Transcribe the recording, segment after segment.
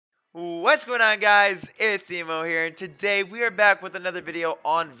What's going on, guys? It's Eimoh here, and today we are back with another video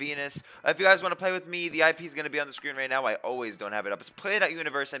on Venus. If you guys want to play with me, the IP is going to be on the screen right now. I always don't have it up. It's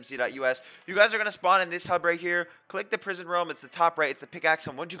play.universemc.us. You guys are going to spawn in this hub right here. Click the prison realm. It's the top right. It's the pickaxe.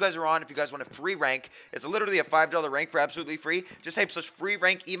 And once you guys are on, if you guys want a free rank, it's literally a $5 rank for absolutely free. Just type /free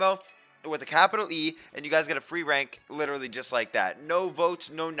rank Eimoh with a capital E, and you guys get a free rank literally just like that. No votes,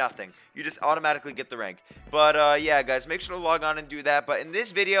 no nothing. You just automatically get the rank. But yeah, guys, make sure to log on and do that. But in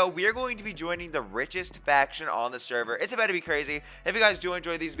this video, we are going to be joining the richest faction on the server. It's about to be crazy. If you guys do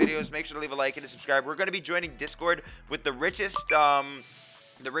enjoy these videos, make sure to leave a like and a subscribe. We're going to be joining Discord with the richest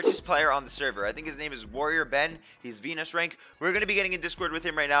player on the server. I think his name is Warrior Ben. He's Venus rank. We're going to be getting in Discord with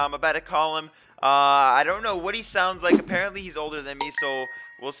him right now. I'm about to call him. I don't know what he sounds like. Apparently he's older than me, so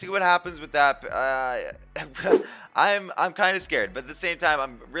we'll see what happens with that. I'm kind of scared, but at the same time,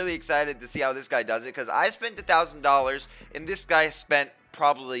 I'm really excited to see how this guy does it, because I spent $1,000 and this guy spent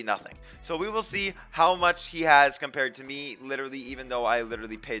probably nothing. So we will see how much he has compared to me, literally, even though I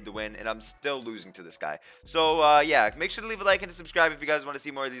literally paid to win, and I'm still losing to this guy. So yeah, make sure to leave a like and subscribe if you guys want to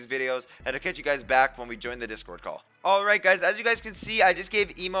see more of these videos, and I'll catch you guys back when we join the Discord call. Alright guys, as you guys can see, I just gave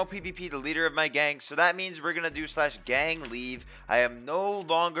Eimoh PvP the leader of my gang, so that means we're going to do /gang leave. I am no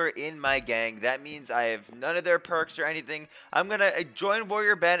longer in my gang. That means I have none of their perks or anything. I'm going to join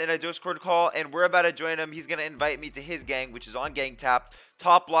Warrior Ben in a Discord call, and we're about to join him. He's going to invite me to his gang, which is on Gang Tapped,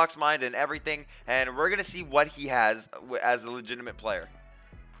 top blocks mined and everything, and we're going to see what he has as the legitimate player.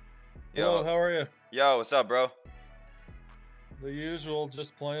 Yo, how are you? Yo, what's up, bro? The usual,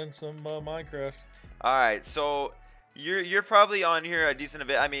 just playing some Minecraft. Alright, so you're probably on here a decent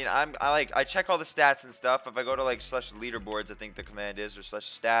bit. I mean, I check all the stats and stuff. If I go to like /leaderboards, I think the command is, or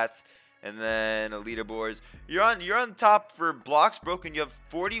 /stats, and then leaderboards. You're on top for blocks broken. You have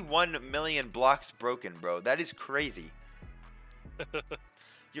 41 million blocks broken, bro. That is crazy.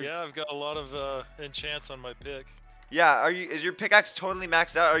 Yeah, I've got a lot of enchants on my pick. Yeah, is your pickaxe totally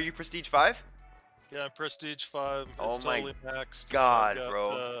maxed out? Are you prestige 5? Yeah, I'm prestige 5. Oh it's my totally maxed. God, I've got,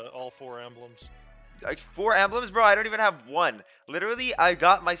 bro. All 4 emblems. Like 4 emblems, bro? I don't even have one. Literally, I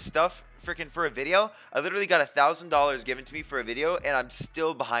got my stuff freaking for a video. I literally got $1,000 given to me for a video, and I'm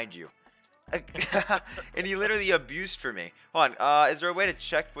still behind you. And you literally abused for me. Hold on. Is there a way to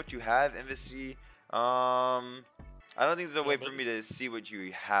check what you have, Embassy? I don't think there's a way for me to see what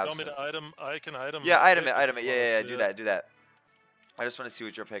you have. You want me to item? I can item. Yeah, item it. Yeah. Do that. I just want to see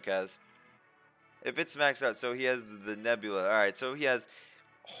what your pick has. If it's maxed out, so he has the Nebula. All right, so he has.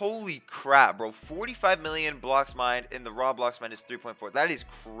 Holy crap, bro. 45 million blocks mined, and the raw blocks mined is 3.4. That is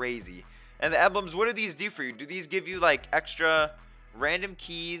crazy. And the emblems, what do these do for you? Do these give you like extra random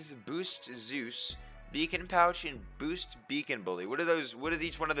keys, boost Zeus, beacon pouch, and boost beacon bully? What are those? What does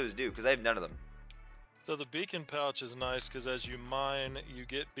each one of those do? Because I have none of them. So the beacon pouch is nice because as you mine, you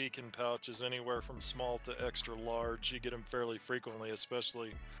get beacon pouches anywhere from small to extra large. You get them fairly frequently,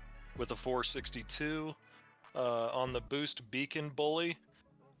 especially with a 462. On the boost beacon bully,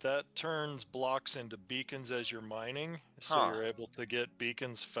 that turns blocks into beacons as you're mining, so you're able to get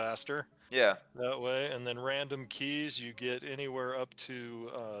beacons faster. Yeah. That way, and then random keys, you get anywhere up to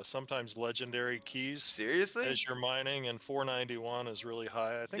sometimes legendary keys. Seriously? As you're mining, and 491 is really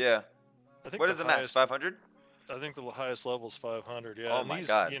high. I think. Yeah. I think what is the max? 500? I think the highest level is 500. Yeah. Oh and my these,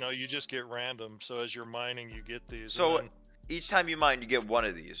 God. You know, you just get random. So as you're mining, you get these. So then, each time you mine, you get one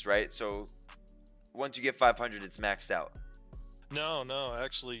of these, right? So once you get 500, it's maxed out. No,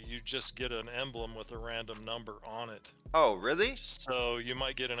 actually, you just get an emblem with a random number on it. Oh, really? So you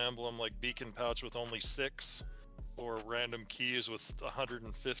might get an emblem like beacon pouch with only 6, or random keys with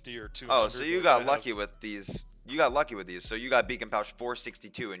 150 or 200. Oh, so you got lucky with these. You got lucky with these. So you got beacon pouch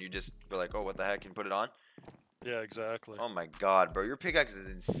 462, and you just were like, oh, what the heck? Can put it on? Yeah, exactly. Oh my God, bro, your pickaxe is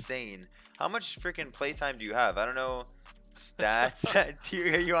insane. How much freaking playtime do you have? I don't know. Stats.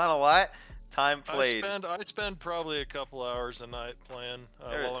 Are you on a lot? Time played. I spend probably a couple hours a night playing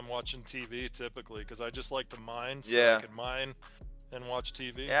while I'm watching TV, typically, because I just like to mine, so I can mine and watch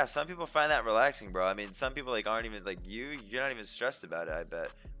TV. Yeah, some people find that relaxing, bro. I mean, some people like aren't even like you. You're not even stressed about it, I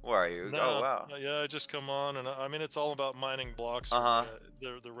bet. Where are you? No, oh wow. Yeah, I just come on, and I mean, it's all about mining blocks.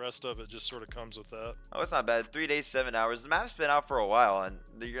 The rest of it just sort of comes with that. Oh, it's not bad. 3 days, 7 hours. The map's been out for a while, and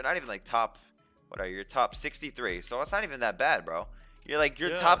you're not even like top. What are you? You're top 63. So it's not even that bad, bro.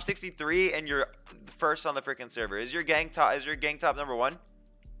 You're top 63, and you're first on the freaking server. Is your gang top? Is your gang top number 1?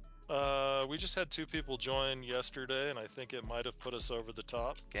 We just had 2 people join yesterday, and I think it might have put us over the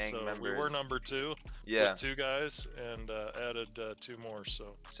top. Gang so members. We were number 2. Yeah. With 2 guys, and added 2 more.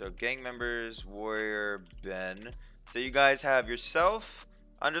 So gang members, Warrior Ben. So you guys have yourself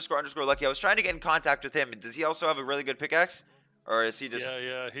 __lucky. I was trying to get in contact with him. Does he also have a really good pickaxe? or is he just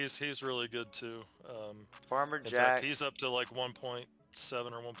Yeah, he's really good too. Farmer In Jack? fact, he's up to like 1.7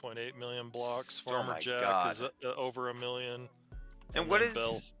 or 1.8 million blocks. Oh Farmer my Jack is God. over a million, And and what then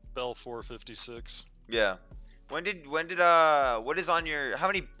is? Bell 456. Yeah. When did what is on your? How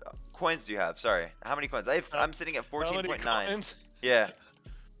many coins do you have? Sorry, how many coins? I'm sitting at How many 14.9. coins? Yeah.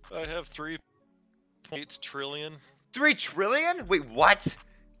 I have 3.8 trillion. 3 trillion? Wait, what?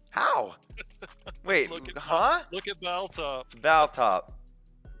 How? Wait, Look at huh? Look at Baltop. Val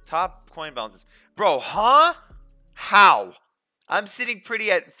top coin balances, bro. Huh? How? I'm sitting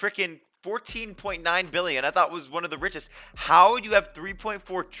pretty at freaking 14.9 billion. I thought was one of the richest. How do you have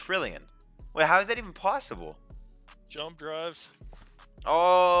 3.4 trillion? Wait, how is that even possible? Jump drives.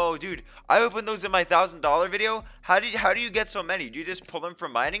 Oh, dude, I opened those in my $1,000 video. How do you get so many? Do you just pull them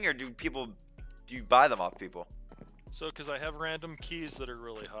from mining, or do you buy them off people? So, because I have random keys that are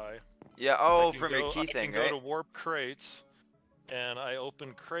really high. Yeah. Oh, from your key thing, I can right? go to warp crates, and I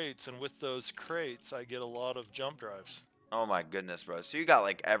open crates, and with those crates, I get a lot of jump drives. Oh my goodness, bro. So you got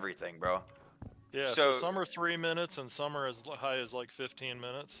like everything, bro. Yeah. So some are 3 minutes, and some are as high as like 15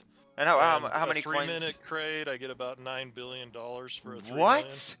 minutes. And how many a coins? 3-minute crate, I get about $9 billion for a 3 What?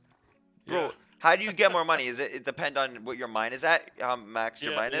 million. Bro, Yeah. how do you get more money? It depend on what your mine is at? How max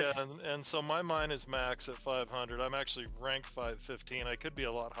your mine is? Yeah, and so my mine is max at 500. I'm actually ranked 515. I could be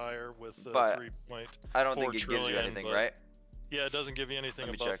a lot higher with But 3.4 I don't think it gives you trillion, anything, but right? yeah, it doesn't give you anything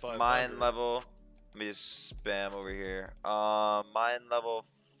Let me above check. 500. Mine level. Let me just spam over here. Mine level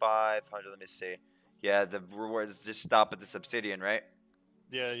 500. Let me see. Yeah, the rewards just stop at this obsidian, right?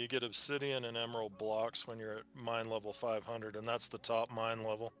 Yeah, you get obsidian and emerald blocks when you're at mine level 500, and that's the top mine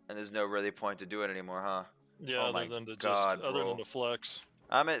level. And there's no really point to do it anymore, huh? Yeah, Oh my other than to God, other bro. than to flex.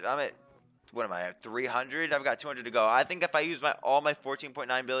 I'm at what am I at 300? I've got 200 to go. I think if I use all my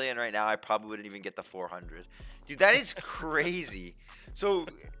 14.9 billion right now, I probably wouldn't even get the 400. Dude, that is crazy. So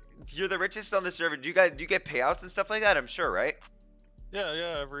you're the richest on the server. Do you get payouts and stuff like that? I'm sure, right?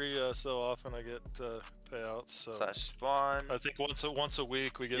 Yeah. Every so often I get payouts. So / spawn. I think once a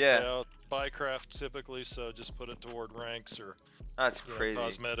week we get Yeah. payout. Buy craft typically, so just put it toward ranks or That's crazy.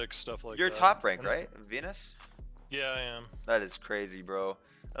 cosmetics, stuff like You're that. top rank, right? Venus? Yeah, I am. That is crazy, bro.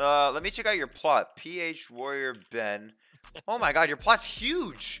 Let me check out your plot. PH Warrior Ben. Oh my God, your plot's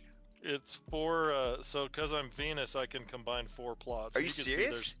huge. It's 4. So because I'm Venus, I can combine 4 plots. Are And you can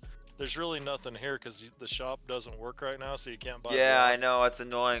serious? See there's really nothing here because the shop doesn't work right now, so you can't buy. Yeah, I blocks. know. It's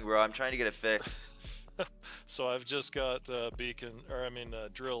annoying, bro. I'm trying to get it fixed. So I've just got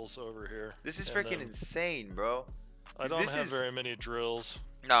drills over here. This is And freaking then insane, bro. I don't this have is- very many drills.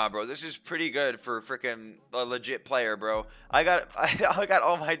 Nah, bro, this is pretty good for freaking a legit player, bro. I got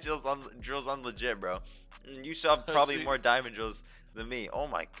all my drills on legit, bro. And you still have probably See- more diamond drills than me. Oh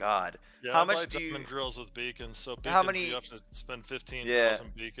my God. Yeah, How I much buy do you? diamond drills with beacons? So beacons, How many- you have to spend 15,000 Yeah.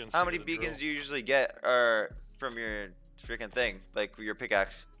 beacons. How to many get a beacons drill. do you usually get from your freaking thing, like your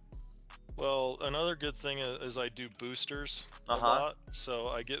pickaxe? Well, another good thing is I do boosters a Uh-huh. lot. So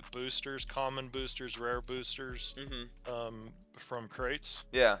I get boosters, common boosters, rare boosters, from crates.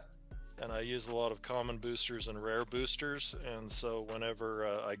 Yeah. And I use a lot of common boosters and rare boosters. And so whenever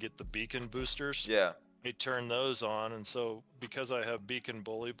I get the beacon boosters, Yeah. I turn those on. And so because I have beacon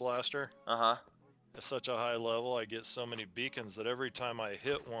bully blaster Uh-huh. at such a high level, I get so many beacons that every time I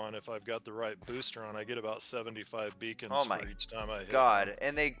hit one, if I've got the right booster on, I get about 75 beacons Oh my for each time I hit God, one.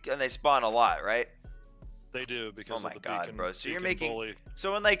 and they spawn a lot, right? They do because Oh my of the God, beacon, bro. So you're beacon making bully.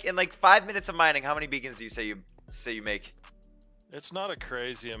 so in like 5 minutes of mining, how many beacons do you say you make? It's not a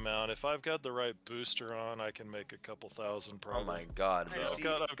crazy amount. If I've got the right booster on, I can make a couple thousand probably. Oh my God, bro.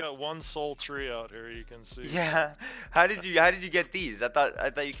 I've got one soul tree out here you can see. Yeah. How did you get these? I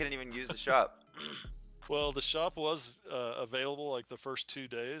thought you couldn't even use the shop. Well, the shop was available like the first 2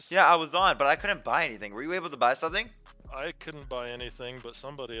 days. Yeah, I was on, but I couldn't buy anything. Were you able to buy something? I couldn't buy anything, but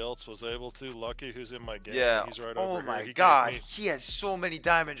somebody else was able to. Lucky, who's in my game. Yeah. He's right Oh over my here. He God, gave he has so many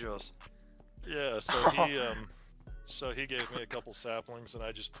diamond drills. me, yeah, so he gave me a couple saplings and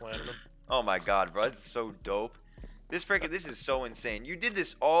I just planted them. Oh my God, bro, it's so dope. This is so insane. You did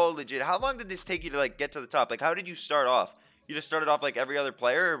this all legit. How long did this take you to like get to the top? Like, how did you start off? You just started off like every other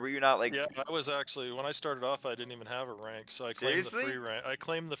player, or were you not like? Yeah, I was actually when I started off, I didn't even have a rank, so I claimed Seriously? the free rank. I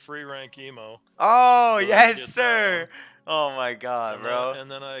claimed the free rank Eimoh. Oh So I yes, did that sir. one. Oh my God, And bro.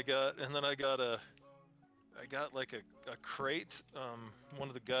 then I got like a crate. One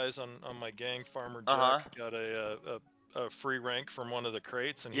of the guys on my gang, Farmer Jack, got a free rank from one of the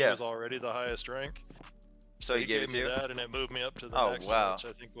crates, and he Yeah. was already the highest rank. So he gave it me to you? that, and it moved me up to the Oh, next wow. one, which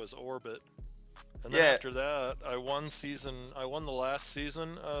I think was Orbit. And then Yeah. after that, I won the last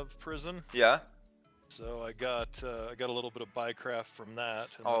season of Prison. Yeah. So I got a little bit of bycraft from that,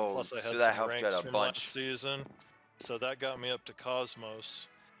 and then Oh, plus I so had that some helped you ranks out a from bunch. last season. So that got me up to Cosmos,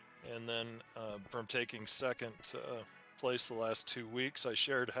 and then from taking second place the last 2 weeks, I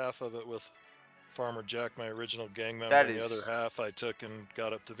shared half of it with Farmer Jack, my original gang member, That and the other is- half I took and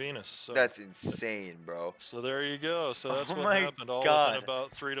got up to Venus. So That's insane, bro. so there you go. So that's Oh what my happened all God. within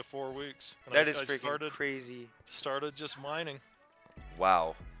about 3 to 4 weeks. And That is I freaking crazy. started just mining.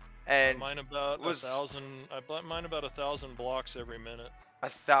 Wow. I And mine about was 1,000. Mine about 1,000 blocks every minute.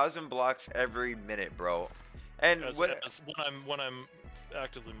 1,000 blocks every minute, bro. And As what? when I'm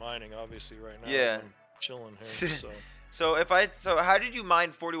actively mining, obviously right now. Yeah. As I'm chilling here. So So how did you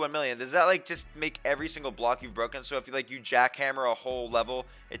mine 41 million? Does that like just make every single block you've broken? So if you you jackhammer a whole level,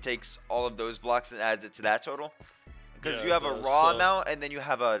 it takes all of those blocks and adds it to that total? Because Yeah, you have it a does. raw So- amount and then you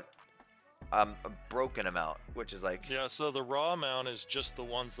have a broken amount, which is like yeah. So the raw amount is just the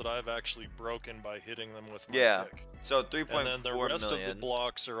ones that I've actually broken by hitting them with my yeah. pick. So And then the 3.4 rest of the million.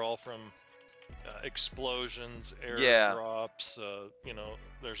 blocks are all from explosions, Yeah. airdrops. You know,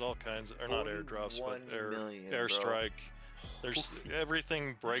 there's all kinds. Or not airdrops, but 41 million, bro. airstrike. There's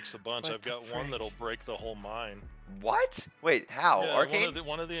everything breaks a bunch. What I've the got one frick? that'll break the whole mine. What? Wait, how? Yeah, Arcane?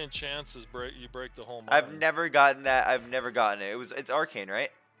 one of the enchants is you break the whole mine. I've never gotten that. I've never gotten it. It's arcane,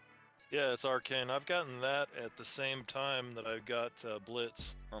 right? Yeah, it's arcane. I've gotten that at the same time that I got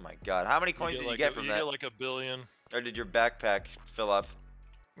Blitz. Oh my god. How many coins did you get from you that? get like 1 billion. Or did your backpack fill up?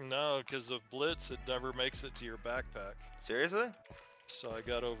 No, because of Blitz, it never makes it to your backpack. Seriously? So I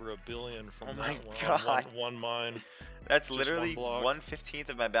got over 1 billion from Oh that my one, God. one mine. That's Just literally one block. 1/15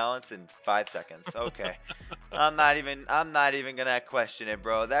 of my balance in 5 seconds. Okay. I'm not even gonna question it,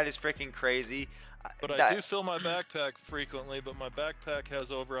 bro. That is freaking crazy. But I do fill my backpack frequently, but my backpack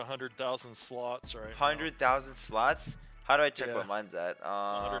has over 100,000 slots right now. 100,000 slots? How do I check Yeah. what mine's at?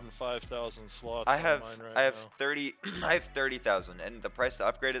 105,000 slots I on have mine right I have now. 30 I have 30,000 and the price to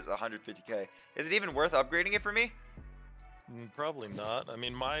upgrade is 150k. Is it even worth upgrading it for me? Probably not. I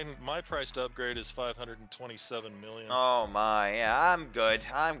mean, my price to upgrade is 527 million. Oh my. Yeah, I'm good.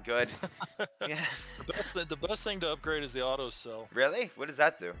 I'm good. Yeah. The best thing to upgrade is the auto sell. Really? What does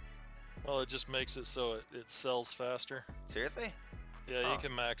that do? Well, it just makes it so it sells faster. Seriously? Yeah, Oh. you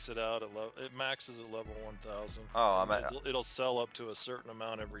can max it out at level. It maxes at level 1,000. Oh, And I'm at it'll sell up to a certain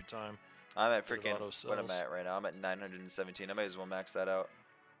amount every time. I'm at It freaking auto what am I sells. at right now? I'm at 917. I might as well max that out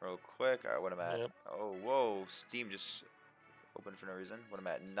real quick. All right, what am I at? Yep. Oh, whoa! Steam just opened for no reason. What am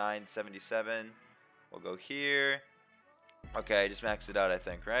I at? 977. We'll go here. Okay, I just maxed it out. I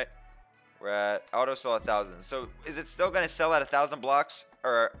think right. We're at auto sell 1,000. So is it still gonna sell at 1,000 blocks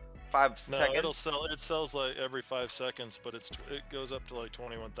or 5 No, seconds? it'll sell. It sells like every 5 seconds, but it goes up to like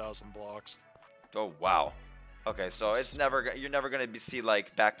 21,000 blocks. Oh wow. Okay, so it's you're never gonna see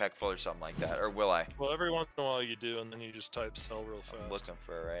like backpack full or something like that, or will I? Well, every once in a while you do, and then you just type sell real fast. I'm looking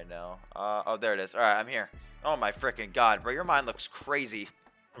for it right now. Oh, there it is. All right, I'm here. Oh my freaking god, bro, your mind looks crazy.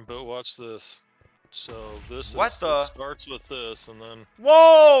 But watch this. So this What is, the- it starts with this, and then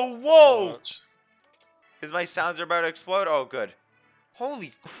Whoa, whoa! watch. Is my sounds are about to explode? Oh, good.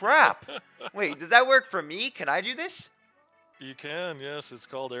 Holy crap! Wait, does that work for me? Can I do this? You can, yes. It's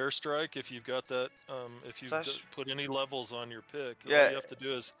called airstrike. If you've got that, if you Slash- put any levels on your pick, Yeah. all you have to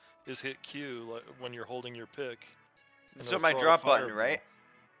do is hit Q like when you're holding your pick. and So it'll my throw out a drop button, fireball. right?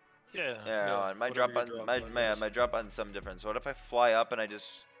 Yeah. Yeah, hold on. My whatever drop your button, drop my button man, is. my drop button's something different. So what if I fly up and I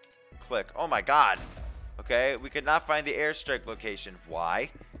just click? Oh my god. Okay, we could not find the airstrike location.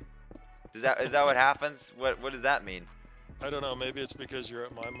 Why? Is that what happens? What does that mean? I don't know. Maybe it's because you're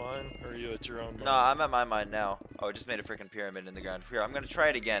at my mine, or are you at your own mine? No, I'm at my mine now. Oh, it just made a freaking pyramid in the ground. Here, I'm gonna try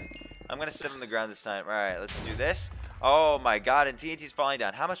it again. I'm gonna sit on the ground this time. All right, let's do this. Oh my god, and TNT's falling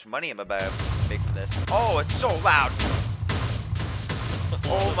down. How much money am I about to make from this? Oh, it's so loud.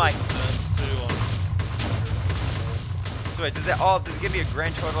 Oh my. Depends too on. So wait, does it give me a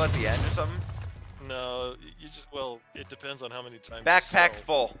grand total at the end or something? No, you just it depends on how many times. you Backpack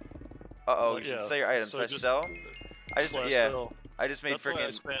sell. full. Uh-oh, But you should yeah, sell your items. so Slash just sell? I just slash yeah. sell. I just made That's why I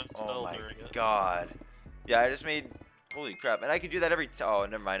freaking spam oh sell my during it. god. Yeah, I just made holy crap. And I could do that every oh,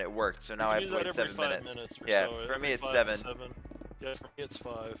 never mind. It worked. So now I have You to can do wait that every 7 5 minutes. or Yeah, so, for every me it's 5 to 7 Yeah, for me it's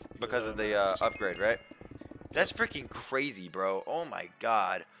 5. because of the maxed. upgrade, right? That's freaking crazy, bro. Oh my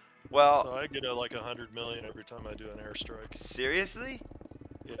god. Well, So I get like 100 million every time I do an airstrike. seriously?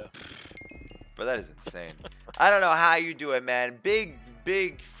 Yeah. Bro, that is insane. I don't know how you do it, man. Big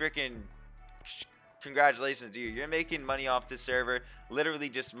freaking congratulations to you. You're making money off this server, literally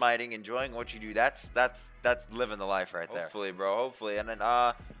just mining, enjoying what you do. That's living the life right there. Hopefully, bro. Hopefully. And then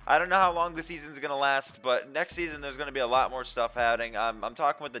I don't know how long the season's gonna last, but next season there's gonna be a lot more stuff happening. I'm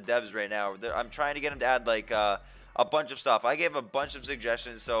talking with the devs right now. I'm trying to get them to add like a bunch of stuff. I gave a bunch of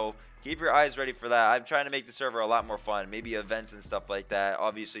suggestions, so keep your eyes ready for that. I'm trying to make the server a lot more fun, maybe events and stuff like that.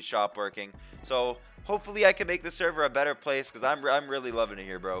 Obviously, shop working. So hopefully, I can make the server a better place because I'm really loving it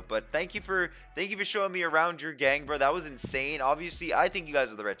here, bro. But thank you for showing me around your gang, bro. That was insane. Obviously, I think you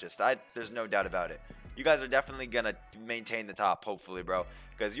guys are the richest. There's no doubt about it. You guys are definitely gonna maintain the top, hopefully, bro.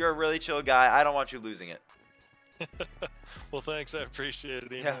 Because you're a really chill guy. I don't want you losing it. Well, thanks. I appreciate it,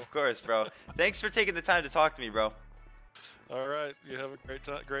 Eimoh. Yeah, of course, bro. Thanks for taking the time to talk to me, bro. All right. You have a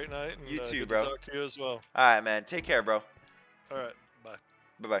great night. And, You too, good bro. to talk to you as well. All right, man. Take care, bro. All right. Bye.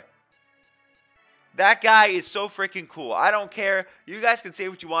 Bye-bye. That guy is so freaking cool. I don't care. You guys can say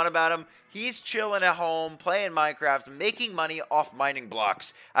what you want about him. He's chilling at home, playing Minecraft, making money off mining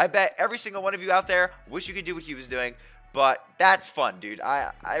blocks. I bet every single one of you out there wish you could do what he was doing, but that's fun, dude.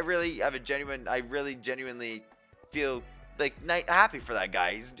 I really genuinely feel like happy for that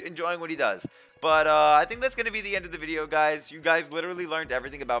guy. He's enjoying what he does. But I think that's going to be the end of the video, guys. You guys literally learned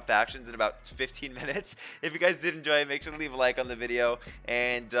everything about factions in about 15 minutes. If you guys did enjoy it, make sure to leave a like on the video.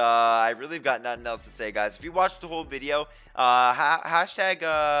 And I really have got nothing else to say, guys. If you watched the whole video, let's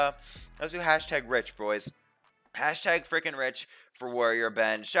do hashtag rich, boys. Hashtag freaking rich for Warrior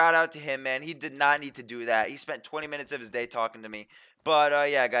Ben. Shout out to him, man. He did not need to do that. He spent 20 minutes of his day talking to me.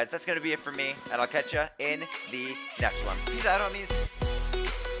 But yeah, guys, that's going to be it for me. And I'll catch you in the next one. Peace out, homies.